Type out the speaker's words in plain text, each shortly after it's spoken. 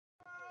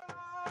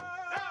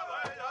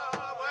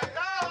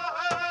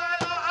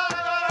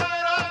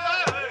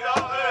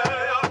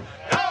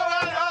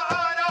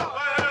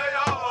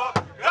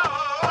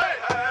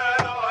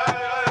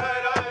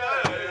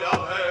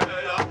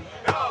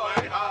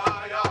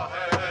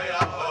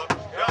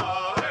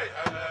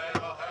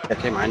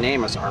Okay, my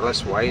name is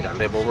Arliss White. I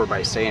live over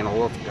by St.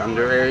 Olaf,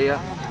 Dunder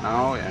area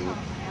now,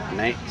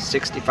 and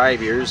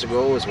 65 years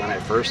ago was when I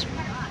first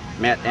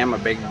met Emma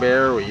Big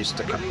Bear. We used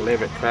to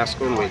live at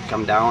Cresco, and we'd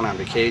come down on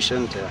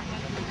vacation to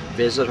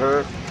visit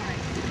her.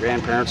 My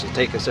grandparents would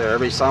take us there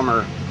every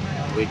summer.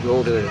 We'd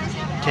go to the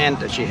tent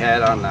that she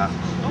had on the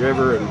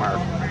river in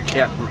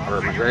Marquette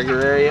or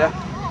McGregor area,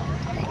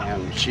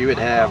 and she would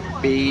have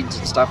beads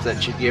and stuff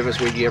that she'd give us.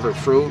 We'd give her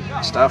fruit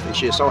and stuff, and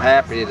she was so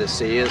happy to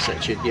see us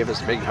that she'd give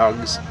us big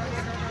hugs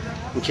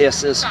and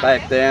kisses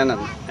back then,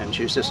 and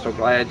she was just so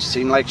glad. She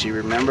seemed like she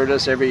remembered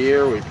us every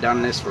year. We've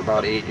done this for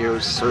about 8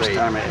 years. First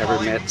time I ever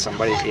met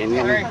somebody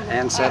Indian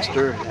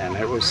ancestor, and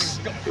it was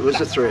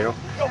a thrill.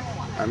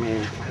 I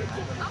mean,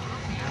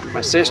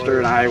 my sister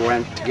and I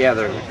went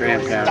together. My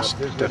grandparents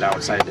stood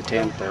outside the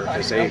tent there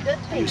because they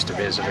used to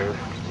visit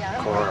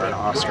her. Cora and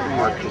Oscar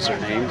Mark was their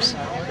names.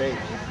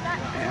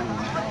 And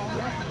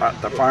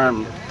the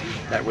farm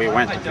that we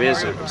went to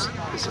visit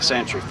is a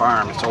Century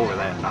Farm. It's over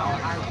that now.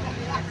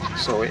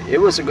 So it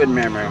was a good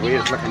memory. We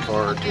was looking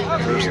forward to it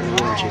every year.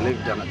 And she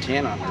lived on a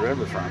tin on the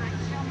riverfront.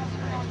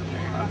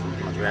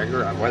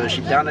 McGregor. Whether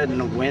she done it in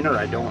the winter,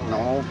 I don't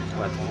know.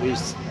 But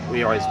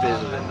we always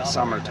visited in the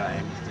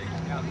summertime.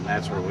 And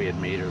that's where we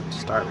had met her to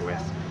start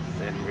with.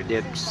 Then we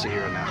did see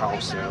her in the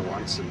house there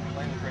once in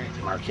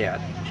Marquette.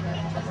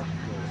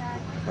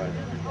 But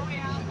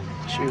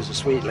she was a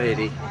sweet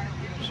lady.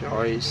 She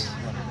always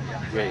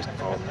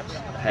graceful.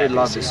 I'd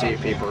love to see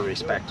people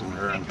respecting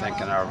her and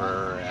thinking of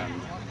her and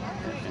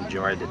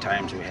enjoyed the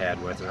times we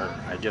had with her.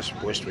 I just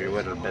wished we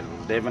would have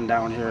been living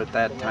down here at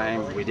that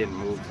time. We didn't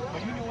move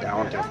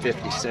down to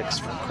 56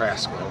 from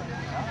Cresco.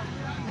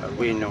 But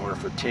we knew her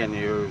for 10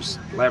 years,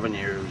 11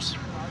 years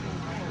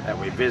that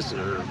we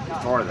visited her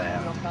before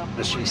that.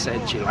 But she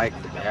said she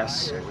liked the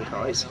best, so we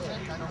always,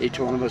 each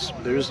one of us,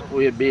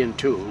 we'd be in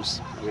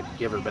twos. We'd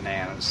give her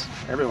bananas.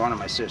 Every one of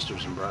my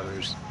sisters and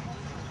brothers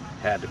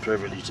had the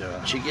privilege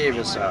of. She gave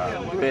us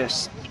a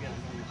wrist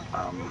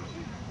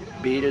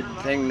beaded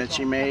thing that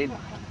she made,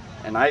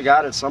 and I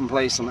got it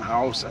someplace in the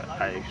house.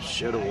 I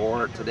should have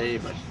wore it today,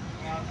 but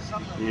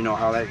you know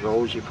how that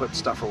goes. You put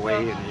stuff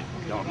away and you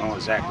don't know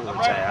exactly where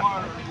it's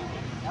at.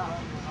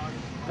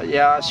 But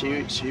yeah,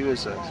 she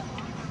was a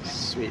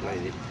sweet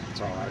lady.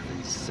 That's all I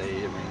can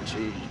say. I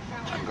mean,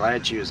 I'm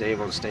glad she was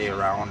able to stay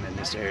around in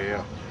this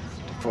area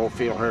to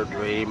fulfill her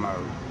dream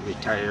of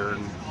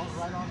retiring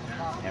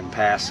and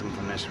passing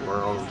from this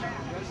world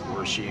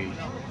where she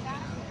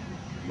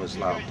was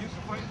loved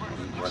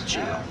and what she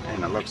loved,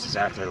 and it looks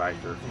exactly like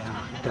her.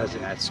 Yeah,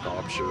 doesn't that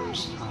sculpture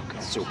is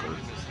super.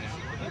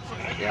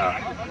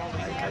 Yeah,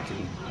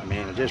 I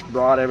mean, it just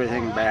brought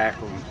everything back.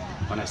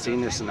 When I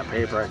seen this in the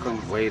paper, I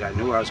couldn't wait. I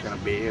knew I was going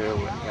to be here.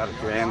 We got a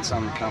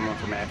grandson coming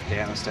from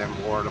Afghanistan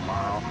war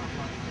tomorrow,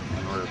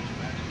 and we're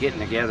getting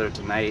together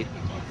tonight.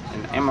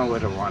 And Emma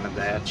would have wanted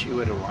that. She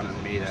would have wanted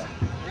me to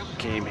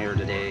came here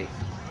today.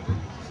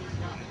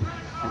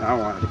 And I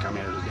wanted to come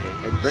here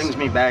today. It brings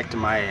me back to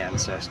my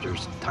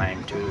ancestors'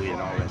 time too, you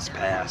know, that's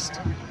past.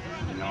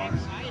 You know,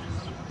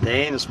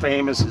 they ain't as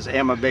famous as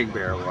Emma Big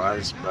Bear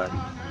was, but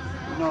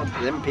you know,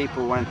 them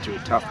people went through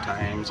tough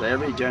times.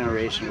 Every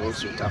generation goes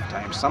through tough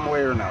times, some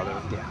way or another.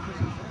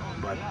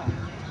 But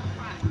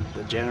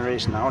the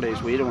generation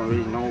nowadays, we don't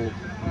really know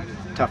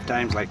tough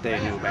times like they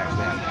knew back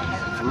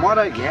then. From what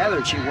I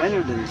gathered, she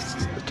wintered in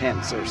the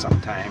tents there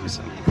sometimes.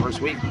 And of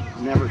course, we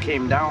never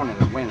came down in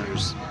the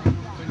winters.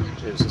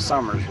 It was the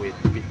summers. We'd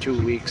be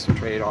 2 weeks to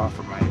trade off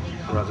from my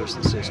brothers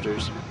and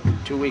sisters.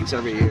 2 weeks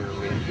every year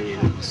we'd be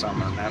in the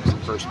summer, and that was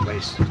the first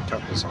place she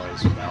took us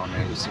always down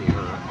there to see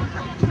her.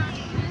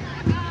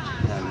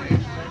 And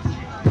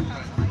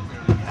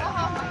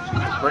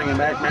bringing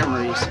back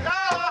memories.